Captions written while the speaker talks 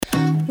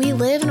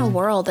live in a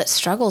world that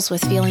struggles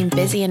with feeling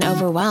busy and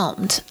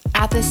overwhelmed.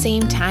 At the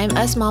same time,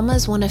 us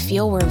mamas want to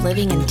feel we're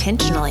living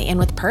intentionally and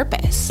with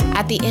purpose.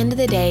 At the end of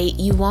the day,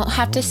 you won't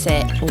have to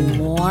sit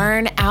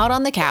worn out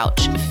on the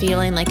couch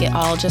feeling like it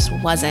all just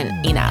wasn't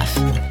enough.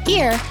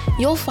 Here,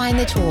 you'll find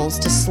the tools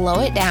to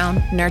slow it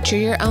down, nurture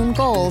your own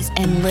goals,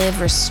 and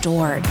live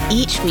restored.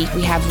 Each week,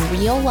 we have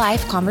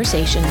real-life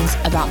conversations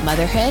about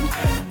motherhood,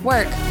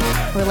 work,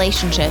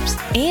 relationships,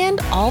 and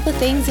all the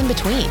things in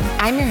between.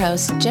 I'm your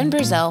host, Jen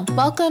Brazil.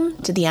 Welcome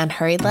to the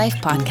Unhurried Life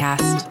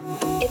Podcast.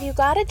 If you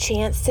got a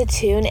chance to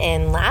tune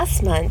in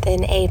last month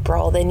in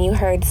April, then you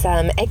heard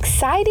some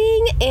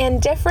exciting and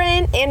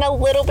different and a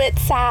little bit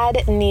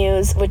sad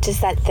news, which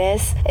is that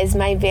this is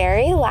my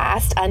very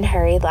last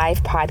Unhurried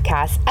Life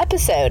podcast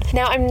episode.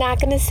 Now, I'm not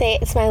going to say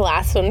it's my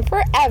last one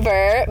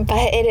forever,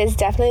 but it is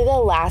definitely the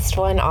last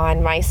one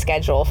on my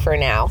schedule for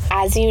now.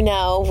 As you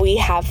know, we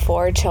have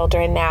 4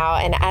 children now,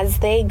 and as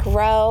they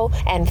grow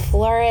and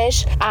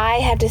flourish, I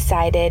have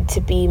decided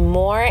to be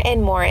more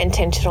and more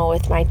intentional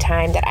with my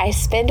time that I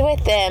spend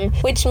with them,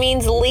 which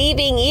means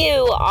leaving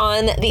you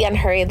on the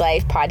Unhurried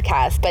Life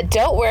podcast. But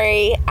don't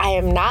worry, I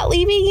am not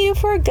leaving you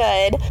for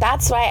good.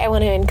 That's why I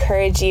want to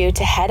encourage you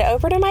to head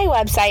over to my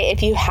website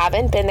if you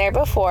haven't been there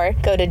before.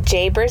 Go to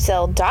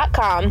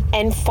jbrazil.com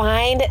and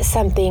find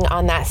something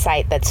on that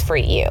site that's for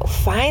you.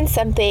 Find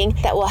something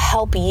that will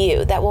help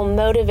you, that will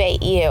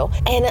motivate you,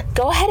 and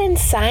go ahead and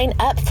sign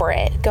up for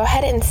it. Go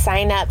ahead and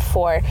sign up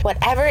for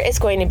whatever is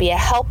going to be a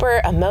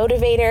helper, a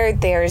motivator.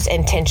 There's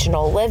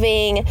intentional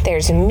living,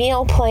 there's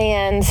meal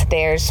plans,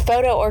 there's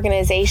photo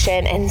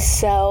organization, and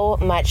so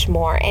much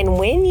more. And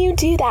when you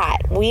do that,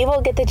 we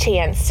will get the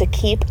chance to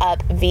keep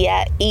up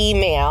via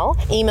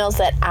emails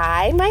that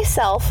I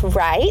myself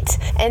write,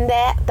 and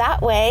that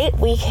way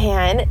we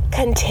can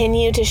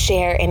continue to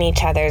share in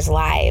each other's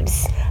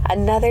lives.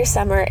 Another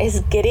summer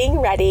is getting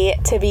ready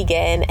to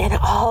begin, and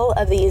all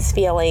of these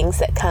feelings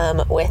that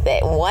come with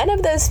it. One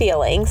of those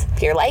feelings,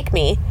 if you're like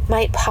me,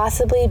 might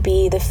possibly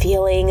be the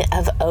feeling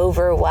of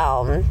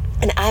overwhelm.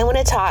 And I want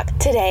to talk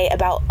today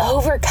about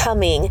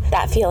overcoming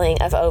that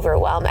feeling of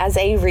overwhelm. As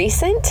a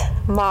recent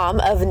mom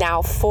of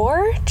now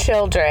 4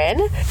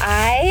 children,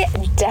 I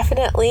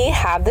definitely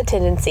have the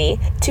tendency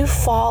to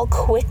fall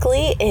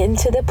quickly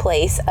into the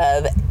place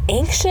of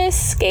anxious,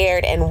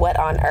 scared, and what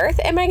on earth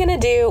am I going to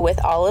do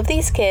with all of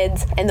these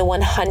kids in the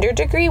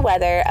 100-degree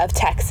weather of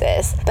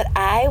Texas? But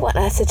I want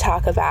us to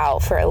talk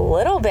about for a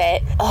little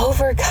bit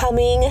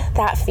overcoming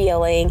that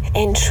feeling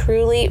and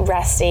truly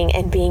resting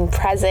and being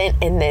present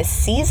in this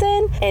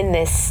season, in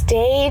this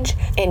stage,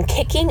 and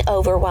kicking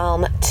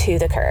overwhelm to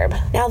the curb.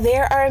 Now,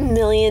 there are a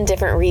million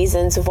different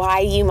reasons why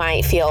you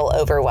might feel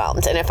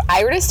overwhelmed. And if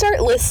I were to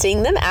start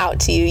listing them out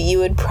to you, you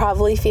would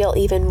probably feel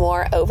even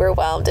more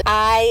overwhelmed.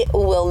 I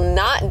will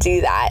not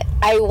do that.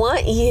 I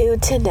want you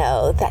to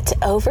know that to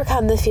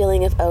overcome the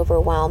feeling of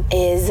overwhelm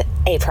is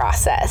a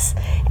process,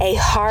 a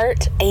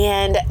heart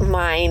and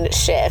mind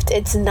shift.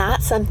 It's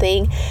not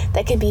something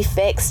that can be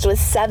fixed with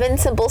 7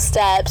 simple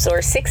steps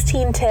or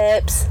 16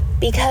 tips.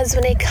 Because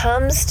when it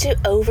comes to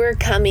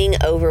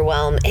overcoming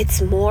overwhelm,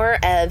 it's more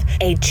of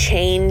a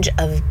change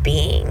of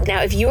being.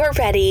 Now, if you are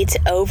ready to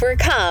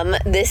overcome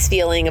this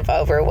feeling of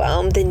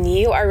overwhelm, then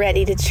you are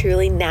ready to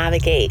truly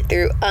navigate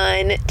through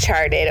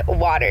uncharted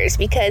waters,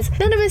 because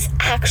none of us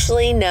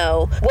actually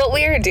know what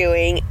we are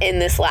doing in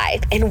this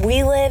life. And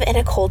we live in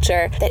a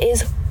culture that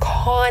is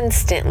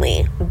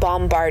constantly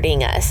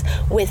bombarding us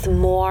with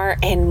more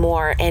and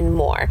more and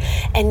more,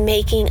 and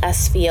making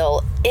us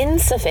feel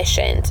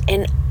insufficient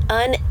and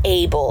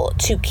unable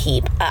to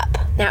keep up.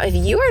 Now, if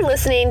you are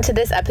listening to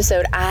this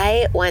episode,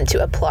 I want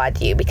to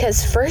applaud you,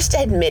 because first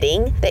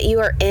admitting that you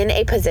are in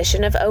a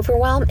position of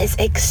overwhelm is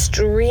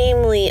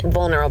extremely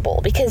vulnerable,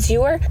 because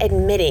you are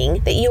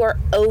admitting that you are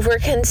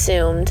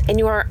overconsumed and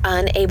you are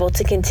unable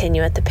to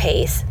continue at the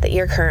pace that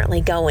you're currently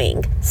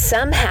going.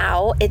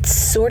 Somehow, it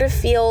sort of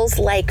feels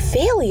like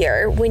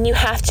failure when you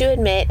have to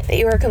admit that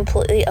you are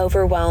completely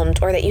overwhelmed,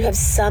 or that you have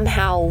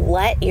somehow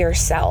let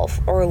yourself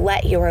or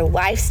let your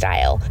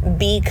lifestyle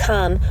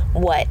become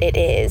what it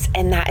is.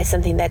 And that is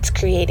something that's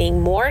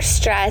creating more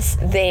stress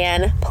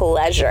than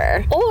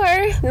pleasure.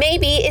 Or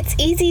maybe it's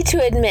easy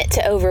to admit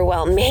to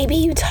overwhelm. Maybe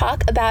you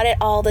talk about it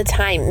all the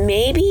time.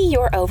 Maybe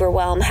your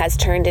overwhelm has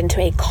turned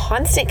into a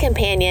constant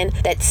companion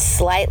that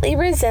slightly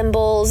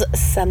resembles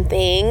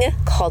something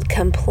called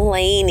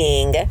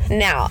complaining.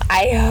 Now,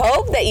 I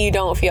hope that you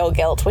don't feel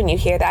guilt when you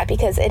hear that,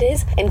 because it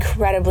is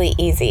incredibly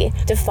easy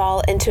to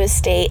fall into a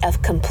state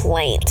of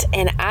complaint.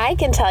 And I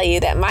can tell you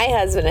that my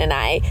husband and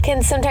I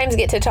can sometimes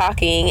get to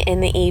talking in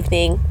the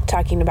evening, talking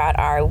talking about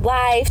our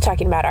life,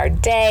 talking about our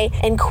day,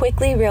 and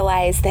quickly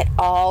realize that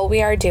all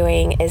we are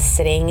doing is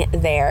sitting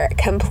there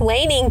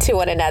complaining to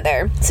one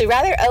another. So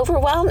rather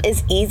overwhelm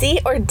is easy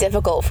or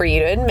difficult for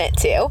you to admit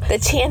to, the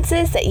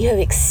chances that you have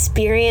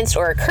experienced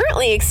or are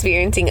currently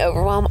experiencing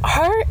overwhelm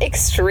are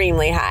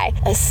extremely high,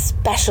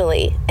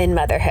 especially in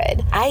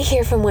motherhood. I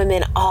hear from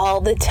women all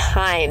the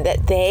time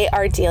that they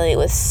are dealing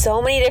with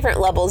so many different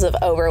levels of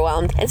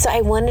overwhelm. And so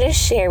I wanted to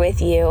share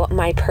with you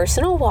my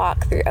personal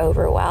walk through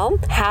overwhelm,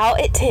 how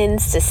it tends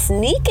to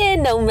sneak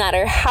in no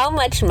matter how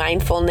much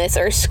mindfulness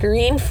or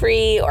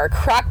screen-free or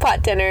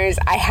crock-pot dinners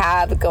I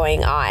have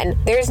going on.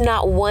 There's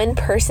not one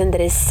person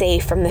that is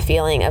safe from the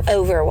feeling of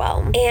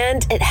overwhelm,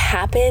 and it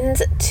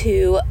happens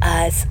to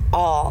us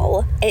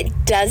all.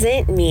 It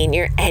doesn't mean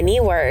you're any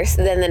worse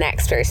than the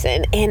next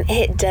person, and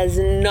it does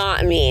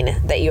not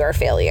mean that you are a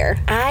failure.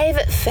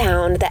 I've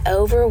found that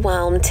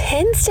overwhelm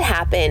tends to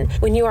happen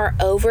when you are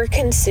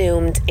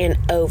overconsumed and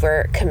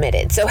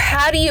overcommitted. So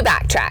how do you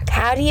backtrack?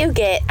 How do you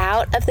get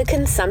out of the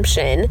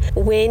consumption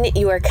when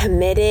you are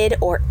committed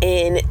or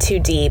in too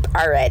deep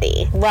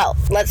already? Well,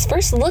 let's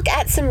first look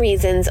at some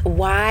reasons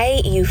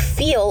why you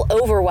feel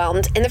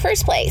overwhelmed in the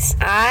first place.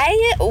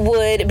 I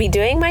would be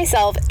doing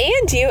myself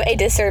and you a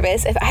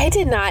disservice if I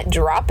did not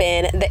drop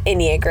in the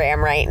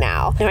Enneagram right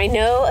now. Now, I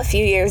know a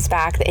few years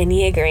back, the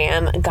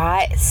Enneagram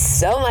got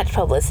so much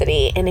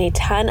publicity and a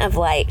ton of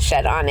light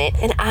shed on it,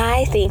 and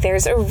I think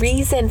there's a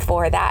reason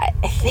for that.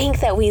 I think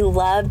that we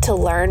love to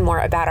learn more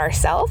about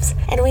ourselves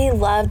and we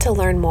love to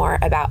learn more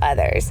about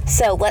others.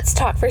 So let's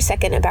talk for a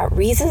second about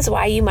reasons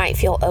why you might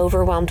feel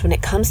overwhelmed when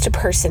it comes to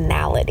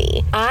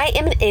personality. I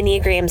am an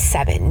Enneagram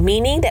 7,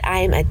 meaning that I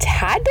am a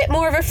tad bit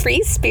more of a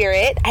free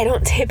spirit. I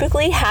don't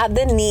typically have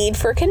the need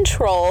for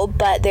control,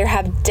 but there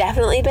have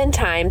definitely been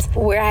times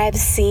where I have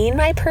seen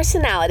my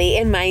personality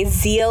and my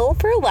zeal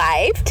for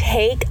life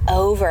take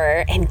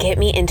over and get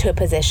me into a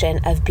position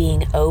of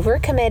being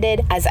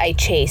overcommitted as I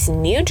chase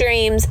new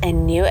dreams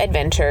and new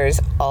adventures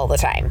all the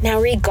time. Now,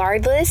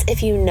 regardless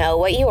if you know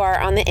what you are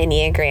on the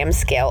Enneagram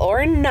scale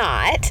or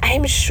not,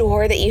 I'm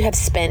sure that you have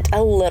spent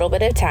a little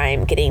bit of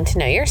time getting to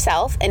know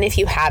yourself. And if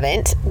you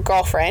haven't,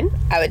 girlfriend,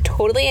 I would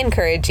totally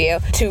encourage you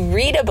to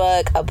read a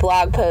book, a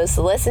blog post,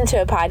 listen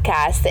to a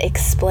podcast that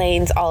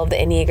explains all of the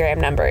Enneagram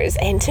numbers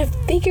and to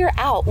figure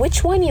out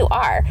which one you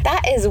are.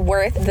 That is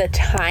worth the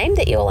time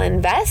that you'll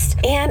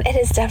invest, and it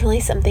is definitely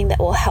something that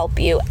will help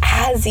you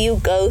as you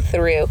go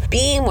through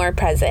being more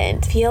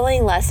present,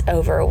 feeling less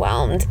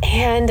overwhelmed,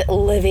 and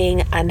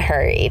living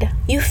unhurried.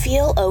 You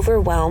feel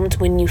overwhelmed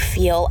when you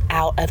feel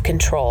out of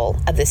control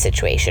of the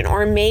situation,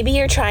 or maybe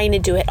you're trying to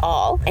do it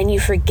all and you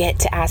forget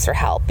to ask for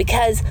help,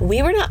 because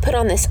we were not put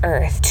on this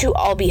earth to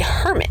all be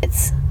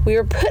hermits. We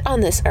were put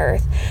on this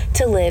earth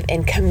to live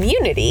in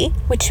community,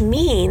 which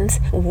means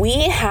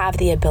we have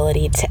the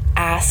ability to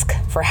ask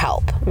for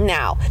help.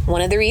 Now,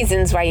 one of the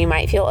reasons why you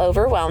might feel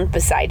overwhelmed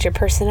besides your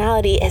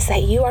personality is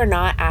that you are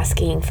not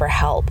asking for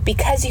help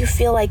because you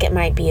feel like it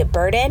might be a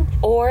burden,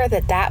 or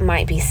that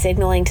might be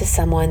signaling to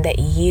someone that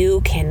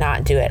you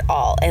cannot do it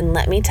all. And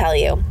let me tell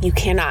you, you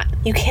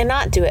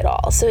cannot do it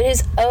all. So it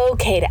is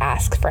okay to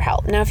ask for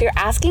help. Now, if you're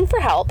asking for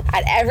help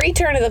at every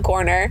turn of the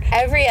corner,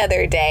 every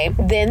other day,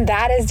 then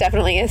that is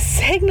definitely a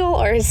signal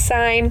or a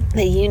sign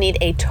that you need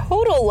a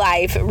total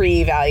life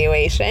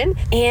reevaluation,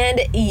 and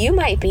you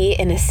might be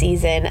in a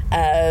season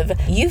of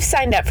you've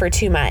signed up for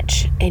too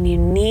much and you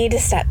need to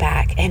step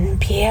back and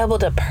be able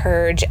to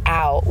purge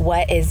out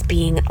what is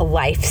being a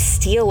life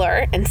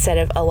stealer instead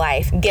of a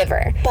life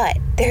giver. But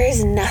there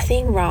is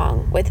nothing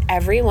wrong with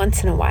every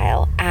once in a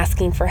while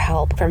asking for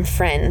help from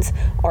friends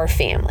or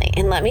family.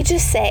 And let me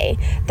just say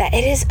that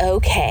it is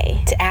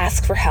okay to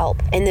ask for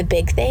help in the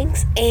big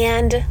things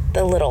and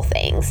the little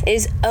things. It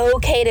is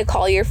okay to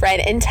call your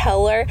friend and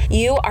tell her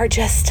you are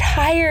just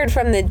tired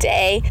from the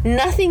day.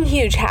 Nothing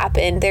huge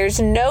happened. There's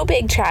no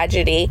big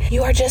tragedy.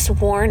 You are just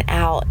worn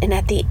out and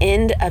at the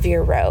end of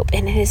your rope.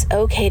 And it is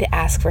okay to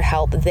ask for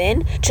help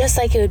then, just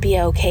like it would be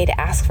okay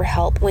to ask for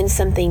help when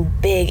something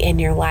big in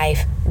your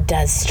life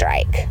does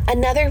strike.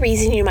 Another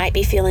reason you might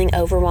be feeling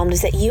overwhelmed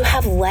is that you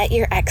have let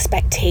your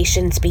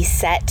expectations be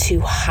set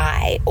too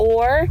high,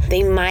 or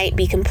they might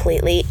be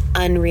completely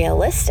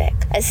unrealistic,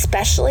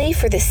 especially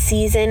for the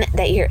season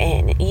that you're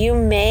in. You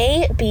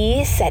may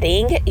be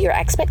setting your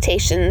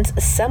expectations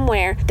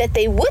somewhere that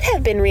they would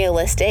have been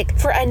realistic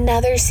for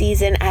another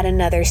season at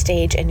another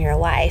stage in your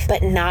life,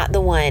 but not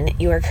the one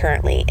you are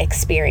currently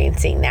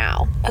experiencing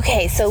now.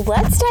 Okay, so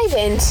let's dive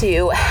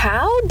into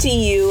how do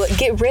you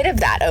get rid of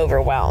that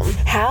overwhelm?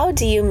 How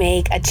do you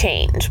make a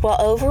change? Well,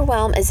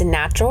 overwhelm is a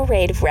natural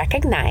way to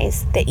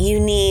recognize that you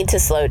need to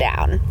slow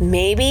down.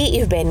 Maybe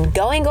you've been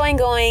going,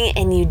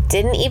 and you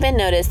didn't even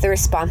notice the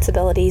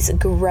responsibilities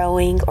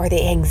growing or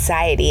the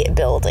anxiety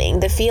building.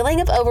 The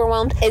feeling of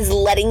overwhelmed is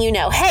letting you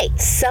know, hey,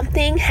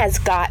 something has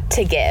got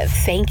to give.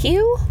 Thank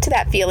you to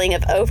that feeling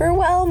of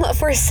overwhelm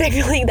for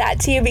signaling that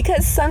to you,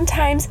 because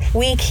sometimes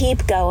we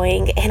keep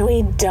going and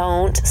we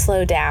don't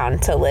slow down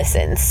to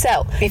listen.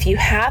 So if you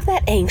have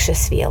that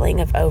anxious feeling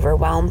of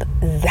overwhelm,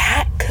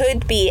 that could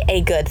could be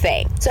a good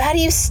thing. So how do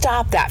you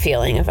stop that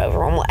feeling of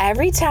overwhelm? Well,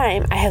 every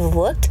time I have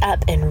looked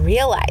up and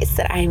realized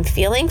that I'm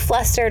feeling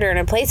flustered or in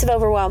a place of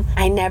overwhelm,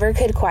 I never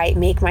could quite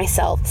make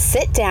myself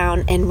sit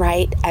down and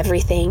write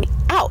everything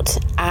out.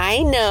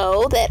 I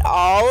know that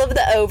all of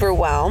the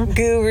overwhelm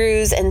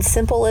gurus and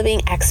simple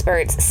living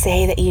experts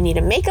say that you need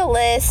to make a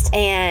list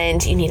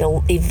and you need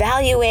to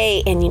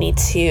evaluate and you need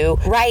to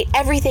write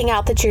everything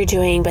out that you're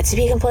doing. But to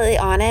be completely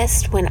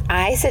honest, when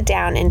I sit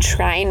down and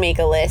try and make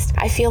a list,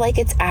 I feel like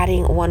it's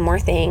adding one more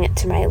thing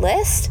to my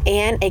list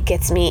and it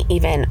gets me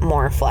even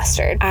more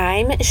flustered.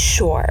 I'm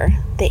sure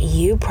that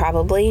you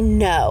probably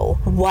know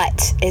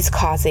what is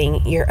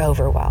causing your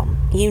overwhelm.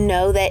 You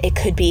know that it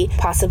could be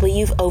possibly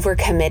you've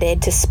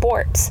overcommitted to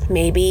sports.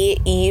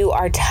 Maybe you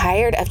are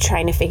tired of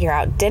trying to figure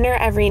out dinner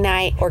every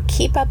night or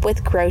keep up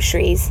with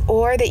groceries,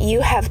 or that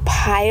you have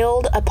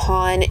piled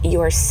upon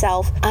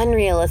yourself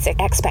unrealistic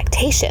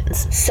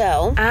expectations.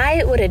 So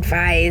I would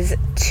advise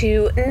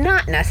to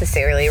not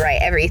necessarily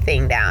write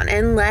everything down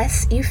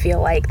unless you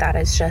feel like that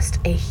is just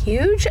a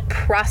huge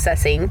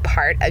processing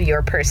part of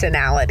your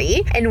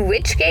personality, in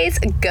which case,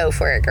 go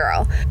for it,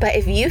 girl. But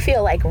if you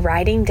feel like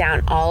writing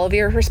down all of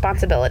your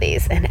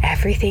responsibilities and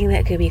everything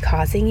that could be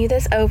causing you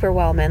this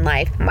overwhelm in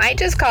life might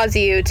just cause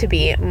you to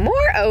be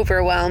more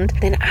overwhelmed,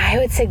 then I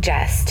would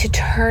suggest to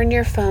turn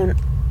your phone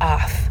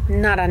off,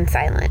 not on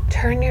silent.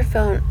 Turn your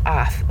phone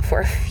off for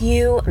a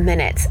few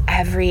minutes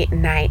every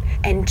night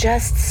and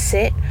just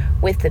sit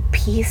with the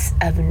peace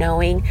of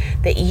knowing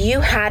that you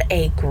had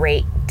a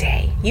great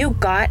day. You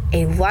got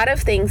a lot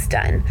of things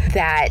done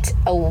that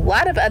a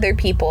lot of other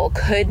people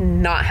could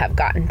not have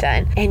gotten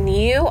done. And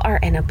you are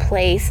in a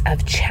place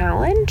of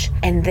challenge,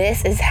 and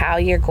this is how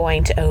you're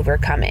going to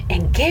overcome it.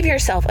 And give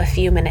yourself a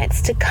few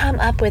minutes to come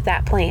up with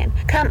that plan.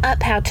 Come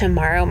up how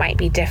tomorrow might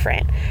be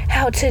different,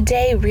 how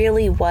today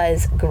really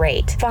was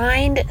great.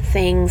 Find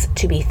things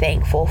to be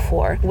thankful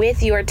for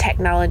with your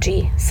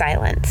technology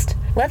silenced.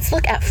 Let's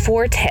look at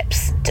 4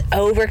 tips to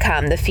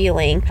overcome the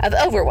feeling of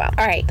overwhelm.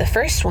 All right, the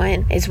first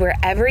one is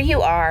wherever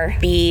you are,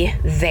 be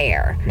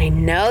there. And I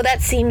know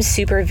that seems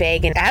super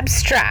vague and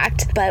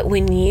abstract, but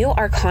when you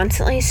are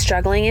constantly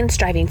struggling and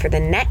striving for the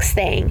next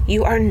thing,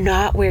 you are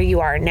not where you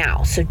are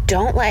now. So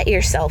don't let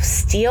yourself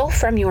steal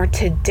from your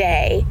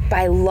today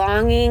by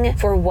longing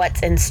for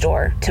what's in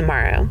store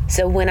tomorrow.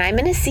 So when I'm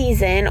in a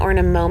season or in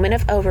a moment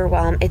of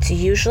overwhelm, it's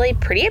usually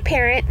pretty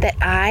apparent that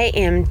I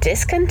am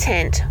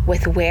discontent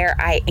with where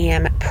I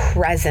am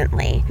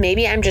presently.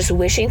 Maybe I'm just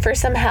wishing for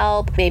some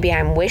help. Maybe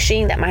I'm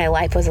wishing that my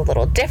life was a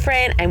little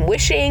different. I'm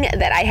wishing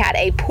that I had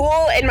a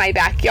pool in my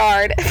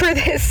backyard for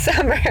this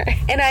summer.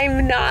 And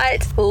I'm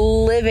not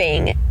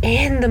living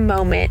in the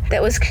moment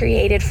that was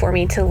created for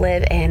me to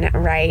live in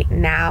right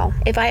now.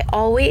 If I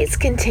always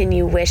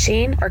continue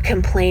wishing or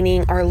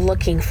complaining or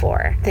looking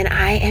for, then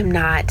I am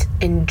not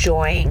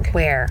enjoying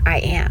where I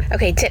am.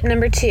 Okay, tip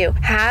number 2,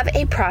 have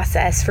a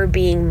process for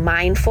being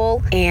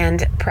mindful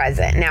and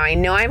present. Now, I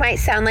know I might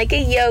sound like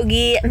a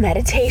yogi,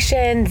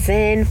 meditation,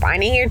 zen,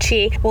 finding your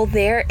chi. Well,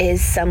 there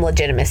is some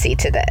legitimacy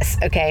to this,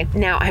 okay?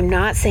 Now, I'm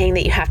not saying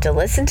that you have to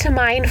listen to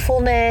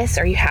mindfulness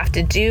or you have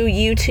to do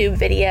YouTube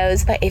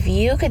videos, but if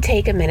you could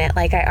take a minute,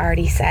 like I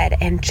already said,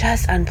 and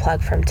just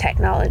unplug from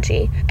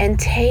technology and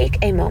take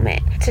a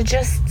moment to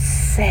just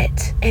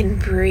sit and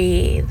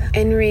breathe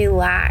and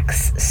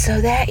relax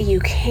so that you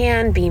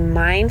can be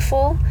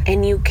mindful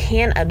and you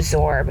can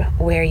absorb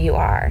where you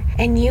are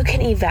and you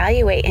can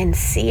evaluate and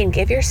see and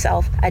give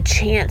yourself a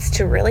chance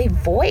to really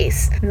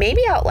voice,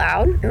 maybe out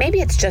loud,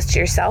 maybe it's just to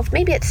yourself,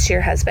 maybe it's to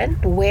your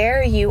husband,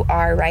 where you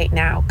are right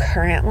now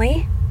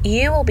currently.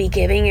 You will be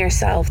giving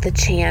yourself the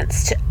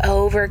chance to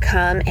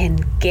overcome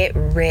and get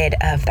rid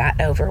of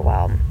that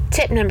overwhelm.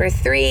 Tip number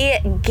 3,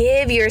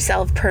 give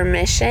yourself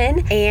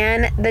permission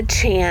and the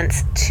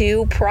chance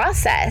to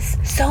process.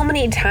 So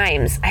many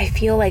times I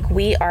feel like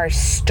we are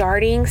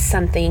starting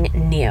something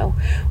new.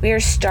 We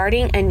are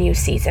starting a new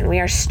season. We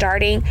are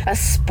starting a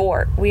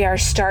sport. We are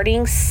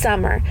starting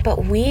summer,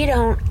 but we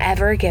don't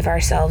ever give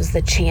ourselves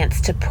the chance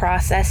to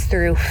process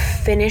through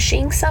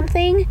finishing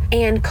something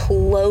and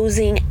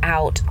closing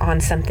out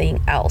on something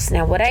else.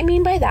 Now, what I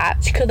mean by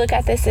that, you could look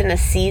at this in a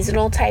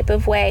seasonal type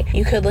of way.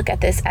 You could look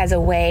at this as a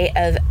way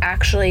of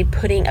actually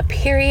putting a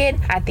period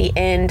at the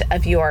end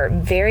of your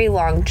very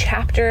long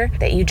chapter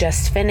that you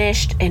just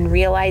finished and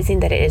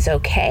realizing that it is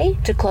okay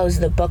to close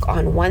the book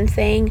on one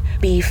thing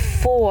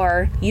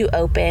before you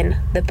open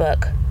the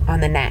book on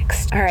the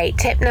next. All right,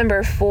 tip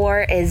number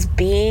 4 is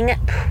being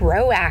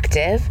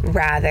proactive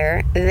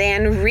rather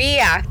than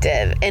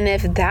reactive. And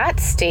if that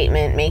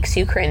statement makes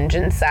you cringe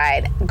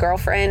inside,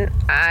 girlfriend,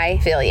 I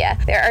feel ya.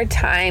 There are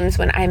times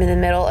when I'm in the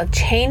middle of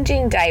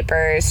changing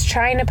diapers,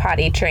 trying to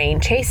potty train,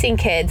 chasing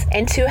kids,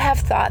 and to have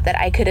thought that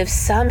I could have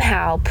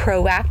somehow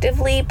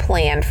proactively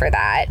planned for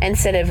that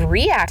instead of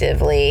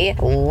reactively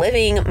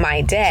living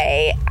my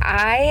day,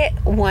 I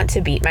want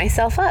to beat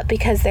myself up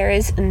because there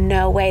is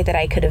no way that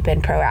I could have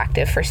been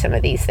proactive for for some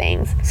of these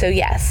things. So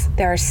yes,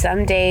 there are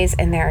some days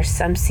and there are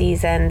some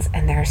seasons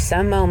and there are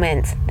some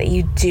moments that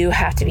you do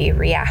have to be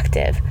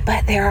reactive,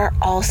 but there are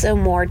also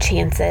more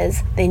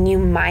chances than you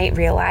might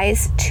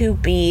realize to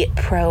be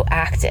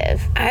proactive.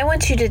 I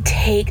want you to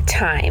take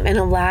time and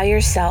allow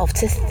yourself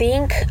to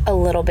think a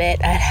little bit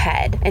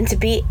ahead and to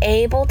be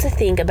able to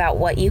think about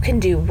what you can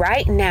do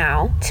right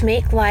now to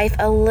make life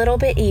a little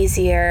bit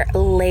easier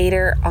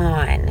later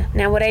on.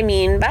 Now, what I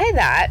mean by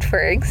that, for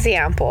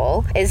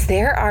example, is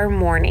there are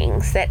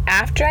mornings that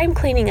after I'm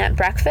cleaning up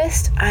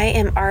breakfast, I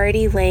am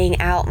already laying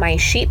out my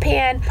sheet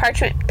pan,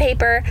 parchment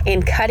paper,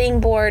 and cutting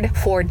board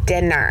for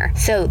dinner.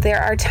 So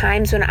there are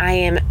times when I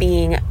am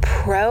being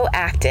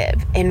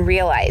proactive in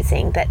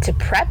realizing that to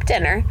prep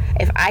dinner,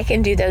 if I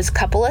can do those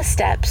couple of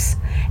steps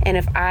and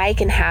if I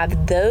can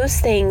have those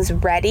things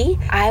ready,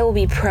 I will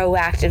be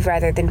proactive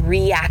rather than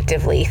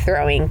reactively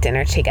throwing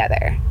dinner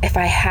together. If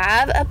I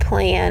have a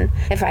plan,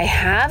 if I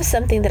have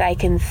something that I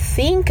can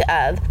think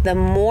of the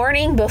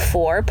morning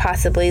before,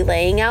 possibly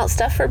laying out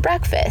stuff for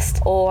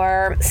breakfast,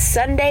 or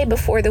Sunday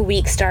before the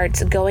week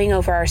starts, going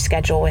over our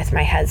schedule with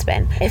my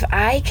husband. If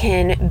I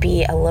can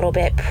be a little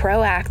bit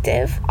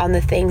proactive on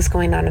the things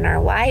going on in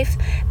our life,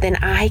 then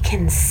I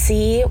can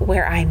see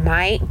where I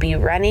might be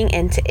running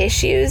into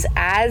issues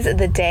as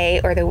the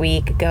day or the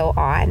week go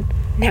on.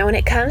 Now, when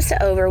it comes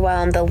to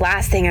overwhelm, the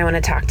last thing I want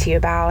to talk to you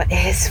about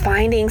is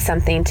finding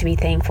something to be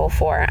thankful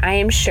for. I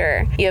am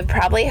sure you have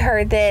probably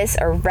heard this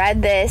or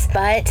read this,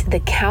 but the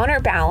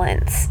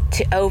counterbalance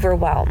to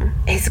overwhelm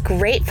is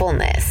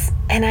gratefulness.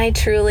 And I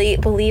truly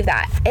believe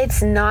that.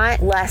 It's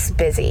not less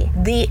busy.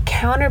 The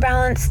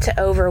counterbalance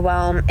to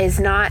overwhelm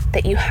is not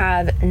that you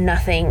have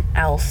nothing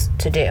else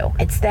to do.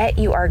 It's that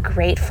you are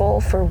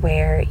grateful for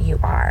where you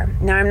are.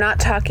 Now, I'm not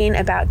talking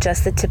about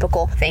just the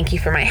typical thank you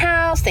for my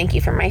house, thank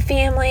you for my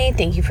family,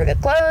 thank you for the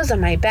clothes on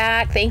my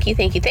back, thank you,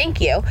 thank you, thank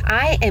you.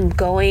 I am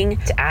going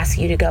to ask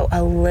you to go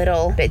a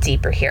little bit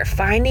deeper here.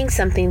 Finding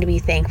something to be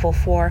thankful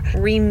for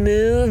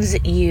removes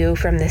you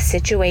from the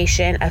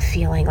situation of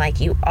feeling like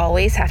you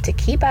always have to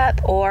keep up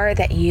or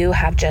that you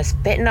have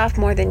just bitten off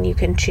more than you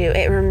can chew.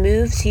 It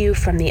removes you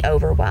from the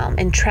overwhelm.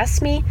 And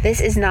trust me,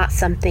 this is not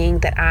something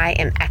that I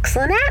am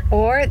excellent at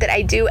or that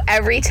I do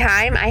every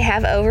time I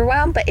have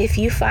overwhelm. But if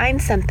you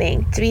find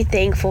something to be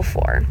thankful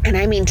for, and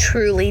I mean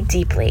truly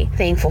deeply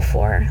thankful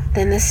for,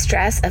 then the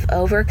stress of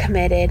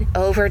overcommitted,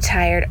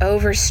 overtired,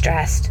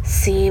 overstressed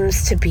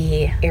seems to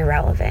be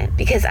irrelevant.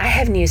 Because I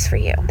have news for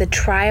you. The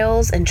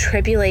trials and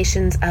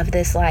tribulations of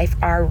this life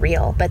are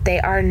real, but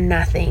they are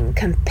nothing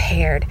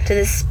compared to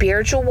the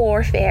spiritual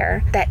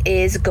warfare that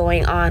is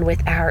going on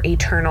with our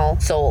eternal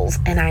souls.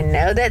 And I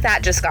know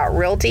that just got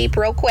real deep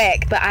real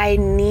quick, but I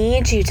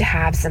need you to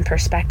have some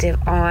perspective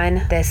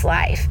on this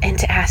life and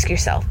to ask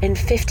yourself, in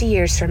 50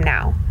 years from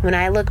now, when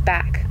I look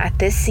back at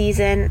this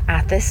season,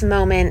 at this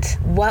moment,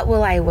 what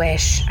will I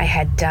wish I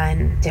had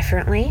done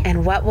differently?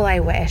 And what will I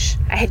wish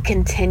I had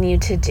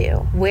continued to do?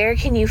 Where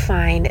can you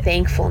find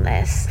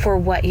thankfulness for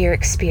what you're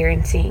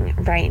experiencing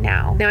right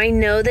now? Now, I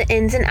know the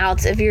ins and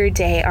outs of your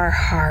day are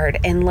hard,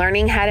 and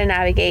learning how to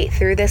navigate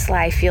through this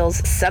life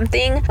feels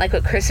something like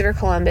what Christopher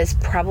Columbus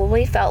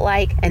probably felt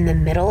like in the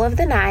middle of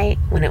the night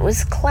when it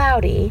was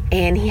cloudy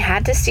and he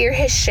had to steer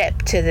his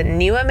ship to the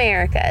new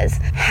Americas.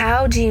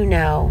 How do you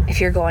know if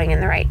you're going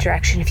in the right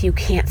direction if you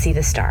can't see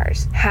the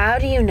stars? How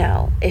do you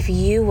know if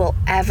you will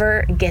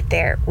ever get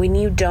there when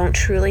you don't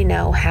truly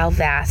know how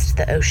vast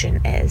the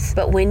ocean is?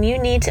 But when you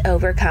need to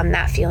overcome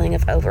that feeling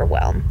of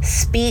overwhelm,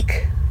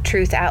 speak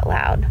truth out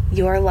loud.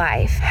 Your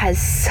life has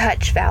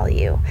such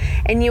value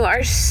and you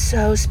are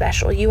so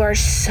special. You are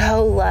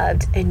so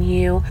loved and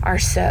you are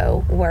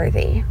so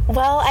worthy.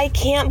 Well, I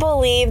can't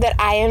believe that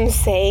I am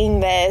saying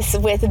this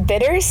with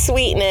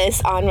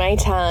bittersweetness on my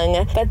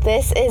tongue, but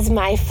this is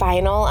my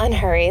final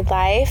Unhurried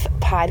Life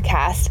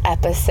podcast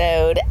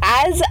episode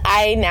as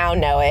I now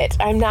know it.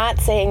 I'm not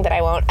saying that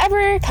I won't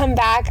ever come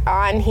back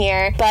on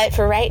here, but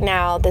for right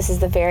now, this is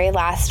the very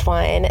last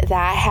one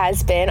that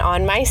has been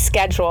on my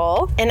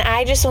schedule. And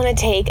I just want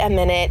to take a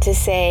minute to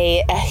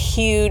say a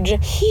huge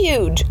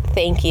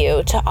thank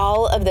you to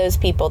all of those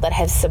people that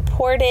have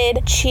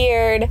supported,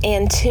 cheered,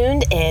 and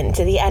tuned in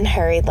to the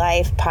Unhurried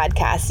Life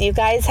podcast. You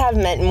guys have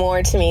meant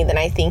more to me than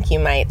I think you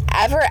might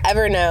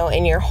ever know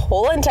in your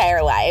whole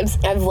entire lives.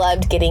 I've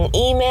loved getting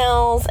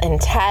emails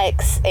and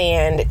texts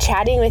and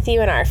chatting with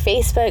you in our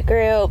Facebook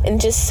group and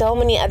just so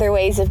many other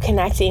ways of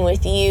connecting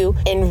with you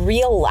in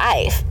real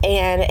life.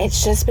 And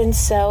it's just been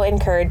so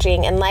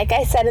encouraging. And like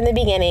I said in the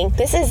beginning,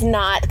 this is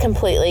not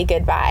completely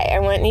goodbye. I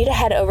want you to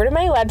head over to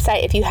my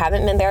website if you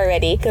haven't been there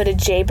already. Go to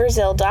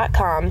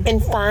jbrazil.com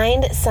and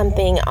find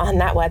something on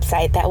that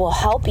website that will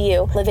help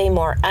you live a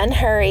more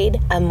unhurried,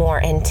 a more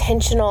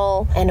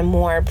intentional, and a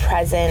more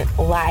present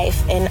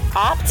life. And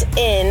opt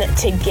in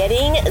to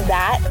getting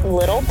that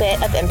little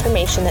bit of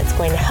information that's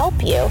going to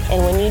help you.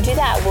 And when you do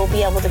that, we'll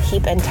be able to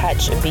keep in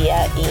touch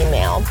via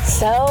email.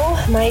 So,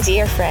 my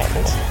dear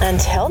friend,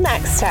 until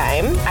next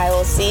time, I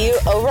will see you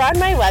over on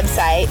my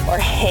website or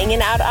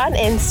hanging out on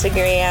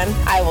Instagram.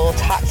 I will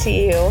talk to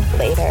you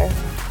later.